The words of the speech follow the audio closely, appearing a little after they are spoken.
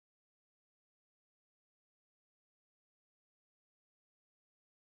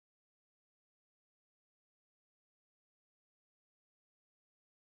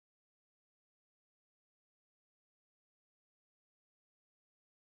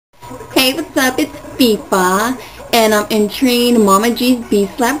Hey, what's up? It's FIFA, and I'm entering MaMaGee's Bee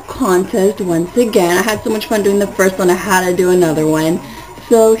Slap contest once again. I had so much fun doing the first one, I had to do another one.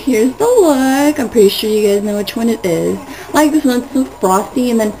 So here's the look. I'm pretty sure you guys know which one it is. I like this one, it's so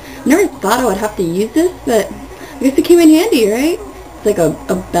frosty, and then I never thought I would have to use this, but I guess it came in handy, right? It's like a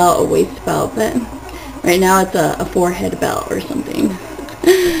belt, a waist belt, but right now it's a forehead belt or something.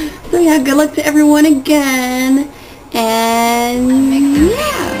 So yeah, good luck to everyone again. And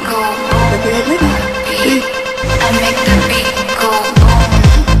yeah, hope you guys like it. I make the beat go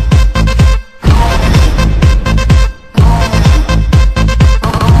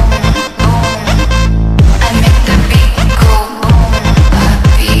I make the beat go.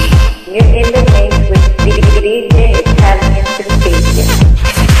 You're in the mix with DJ Italian Sensation.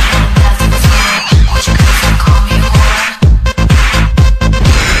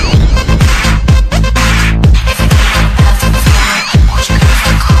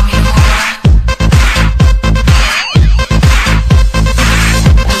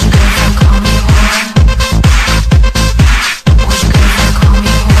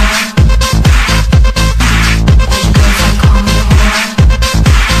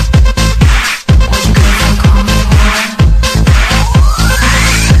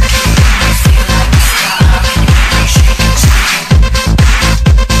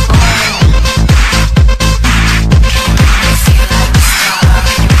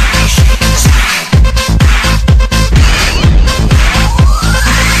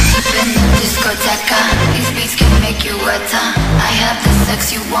 I have the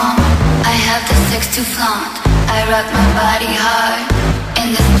sex you want, I have the sex to flaunt. I rock my body hard,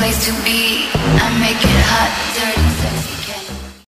 in this place to be. I make